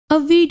A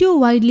video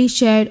widely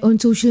shared on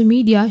social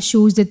media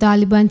shows the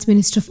Taliban's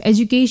Minister of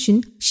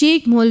Education,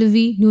 Sheikh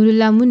Molvi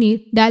Noorullah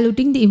Munir,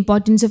 diluting the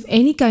importance of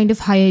any kind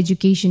of higher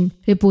education,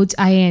 reports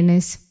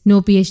IANS.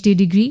 No PhD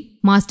degree,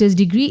 master's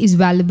degree is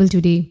valuable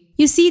today.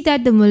 You see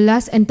that the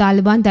Mullahs and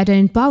Taliban that are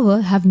in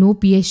power have no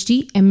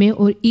PhD, MA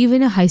or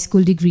even a high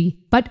school degree,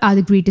 but are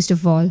the greatest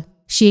of all.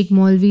 Sheikh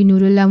Molvi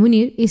Noorullah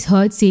Munir is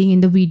heard saying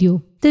in the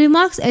video. The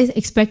remarks, as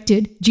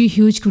expected, drew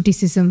huge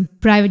criticism.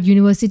 Private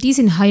universities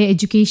and higher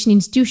education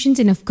institutions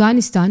in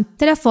Afghanistan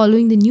that are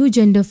following the new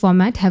gender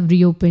format have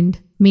reopened.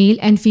 Male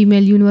and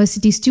female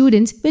university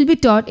students will be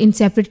taught in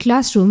separate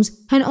classrooms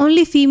and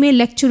only female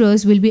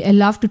lecturers will be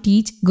allowed to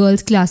teach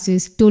girls'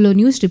 classes, Tolo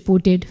News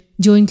reported.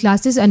 Joint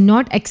classes are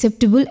not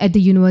acceptable at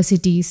the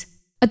universities.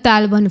 A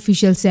Taliban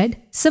official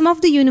said, some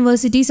of the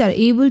universities are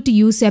able to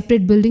use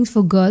separate buildings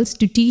for girls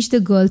to teach the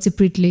girls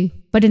separately.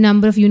 But a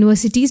number of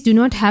universities do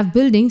not have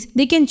buildings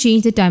they can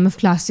change the time of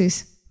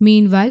classes.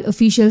 Meanwhile,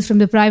 officials from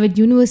the private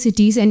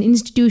universities and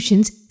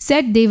institutions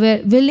said they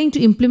were willing to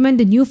implement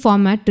the new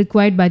format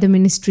required by the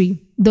ministry.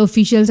 The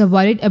officials are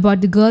worried about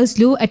the girls'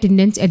 low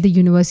attendance at the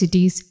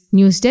universities.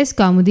 News Desk,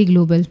 Kaumudy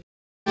Global.